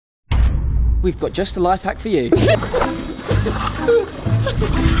we've got just a life hack for you.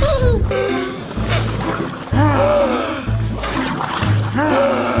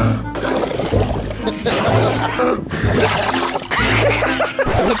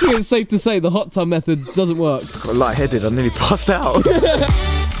 I think it's safe to say the hot tub method doesn't work. Got lightheaded, I nearly passed out.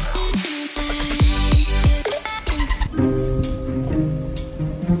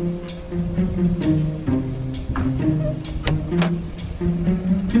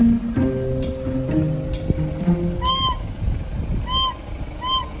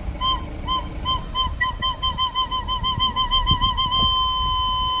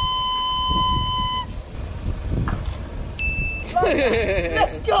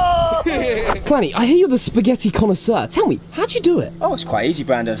 Let's go! Kleiny, I hear you're the spaghetti connoisseur. Tell me, how'd you do it? Oh, it's quite easy,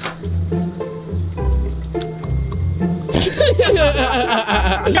 Brandon.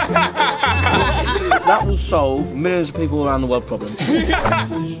 That will solve millions of people around the world problems.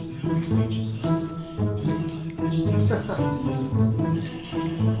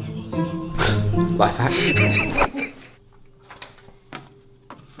 Life hack.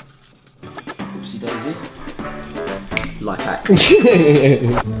 Oopsie daisy. Life hack.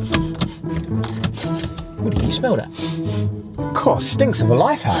 What, can you smell that? God, stinks of a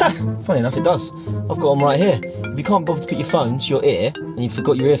life hack. Funny enough, it does. I've got them right here. If you can't bother to put your phone to your ear and you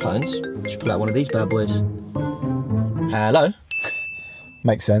forgot your earphones, just pull out one of these bad boys. Hello?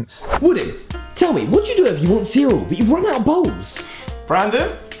 Makes sense. Woody, tell me, what do you do if you want cereal but you've run out of bowls?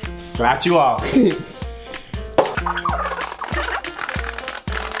 Brandon, glad you asked.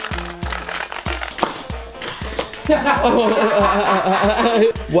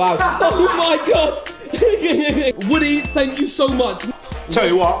 Wow. Oh my god. Woody, thank you so much. Tell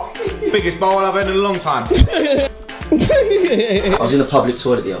you what, biggest bowl I've had in a long time. I was in the public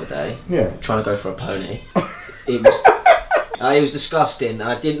toilet the other day, trying to go for a pony. It was disgusting, and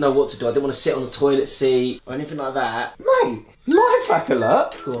I didn't know what to do. I didn't want to sit on the toilet seat or anything like that. Mate, life hack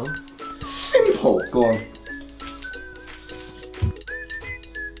alert. Go on. Simple. Go on.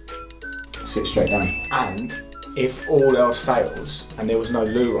 Sit straight down. And if all else fails and there was no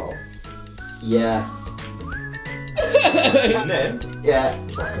loo roll, Yeah. and then Yeah.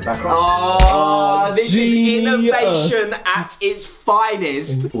 back up. Oh, this is genius. innovation at its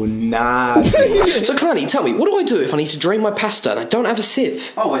finest. Unagi. So Kleiny, tell me, what do I do if I need to drain my pasta and I don't have a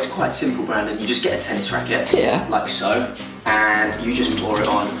sieve? Oh, it's quite simple, Brandon. You just get a tennis racket, Yeah. like so, and you just pour it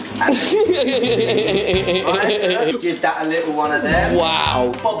on. And right, give that a little one of them.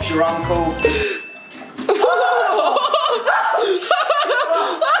 Wow. Bob's your uncle. Don't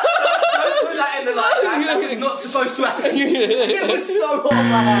put that in the light bag. That was not supposed to happen. It was so hot on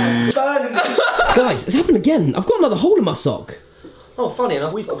my hand. Burning. Guys, it's happened again. I've got another hole in my sock. Oh, funny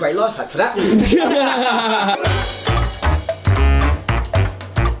enough, we've got a great life hack for that.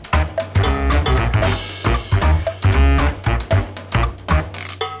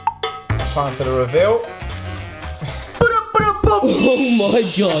 Time for the reveal. Oh my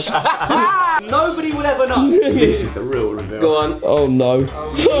god. Nobody will ever know. This is the real reveal. Go on. Oh no.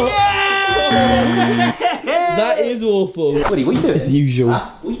 Yeah! That is awful. Woody, what are you doing? As usual.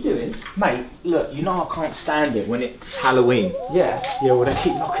 What are you doing? Mate, look, you know I can't stand it when it's Halloween. Yeah. Yeah, well they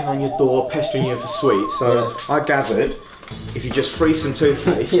keep knocking on your door, pestering you for sweets, so I gathered, if you just freeze some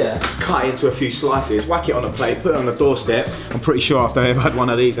toothpaste, cut it into a few slices, whack it on a plate, put it on the doorstep, I'm pretty sure after they've had one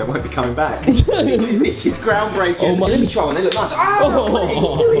of these they won't be coming back. This is groundbreaking. Oh my- Let me try one, they look nice.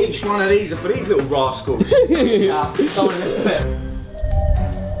 Each one of these are for these little rascals. Come on, let's do it.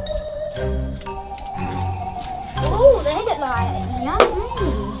 Oh, they look like yummy.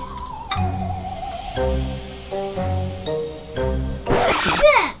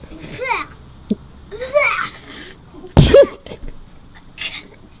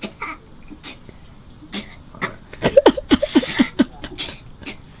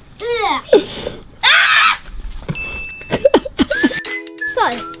 So,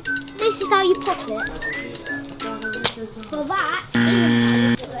 this is how you pop it. Well, that isn't how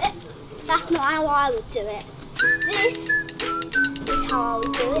you do it. That's not how I would do it. This is how I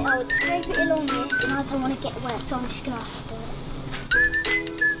would do it. I would scrape it along here, and I don't want to get wet, so I'm just going to have to do it.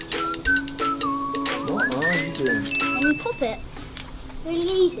 What are you doing? And you pop it. Really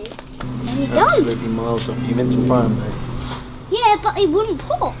easy. And then you're done. Absolutely miles off. You meant to fry them, mate. Yeah, but it wouldn't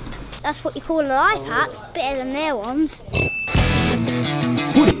pop. That's what you call a life hack. Better than their ones.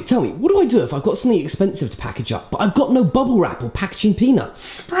 Woody, tell me, what do I do if I've got something expensive to package up, but I've got no bubble wrap or packaging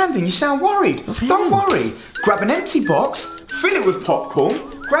peanuts? Brandon, you sound worried. Don't worry. Grab an empty box, fill it with popcorn,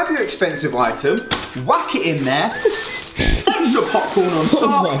 grab your expensive item, whack it in there, extra popcorn on top.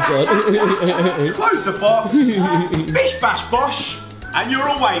 Oh my god. Close the box. Bish bash bosh. And you're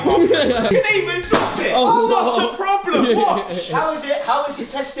away, Mark. You can even drop it. Oh, what's no. the problem? Watch. How is it? How is it?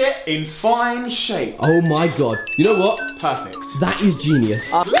 Test it. In fine shape. Oh my god. You know what? Perfect. That is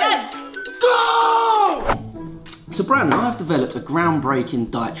genius. Let's go! So Brandon, I've developed a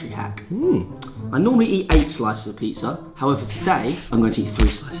groundbreaking dietary hack. I normally eat 8 slices of pizza. However, today I'm going to eat 3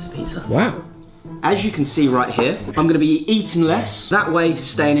 slices of pizza. Wow. As you can see right here, I'm going to be eating less. That way,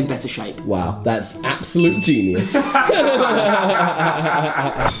 staying in better shape. Wow, that's absolute genius.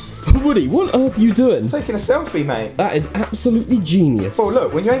 Woody, what on earth are you doing? Taking a selfie, mate. That is absolutely genius. Well,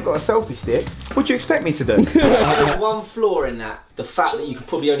 look, when you ain't got a selfie stick, what do you expect me to do? There's one flaw in that. The fact that you could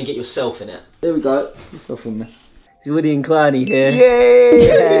probably only get yourself in it. There we go. It's Woody and Kleiny here. Yay!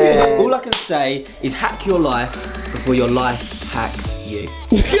 Yeah. All I can say is hack your life before your life hacks you.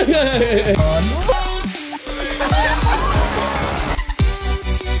 If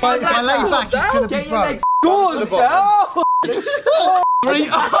I lay back, it's going to be broke. Good down. Three.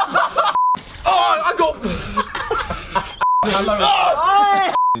 Oh, I got. Hello.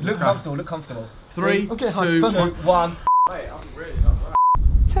 Look comfortable. Look comfortable. 3, okay, 2, 1.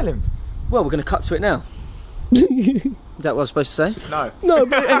 Tell him. Well, we're going to cut to it now. Is that what I was supposed to say? No. No,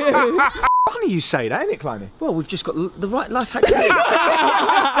 but... Funny you say that, ain't it, Kleiny? Well, we've just got the right life hack.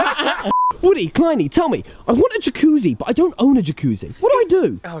 Woody, Kleiny, tell me. I want a jacuzzi, but I don't own a jacuzzi. What do I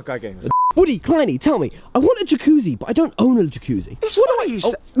do? Oh, go again. Woody, Kleiny, tell me. I want a jacuzzi, but I don't own a jacuzzi. What do you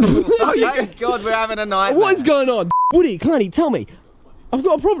say? Oh, thank God, we're having a night. What is going on? Woody, Kleiny, tell me. I've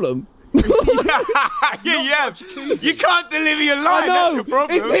got a problem. yeah. You can't deliver your line, that's your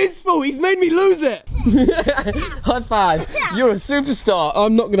problem. It's his fault, he's made me lose it. High five. You're a superstar.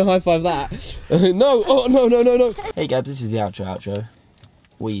 I'm not going to high five that. No, oh, no. Hey Gabs, this is the outro.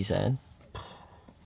 What are you saying?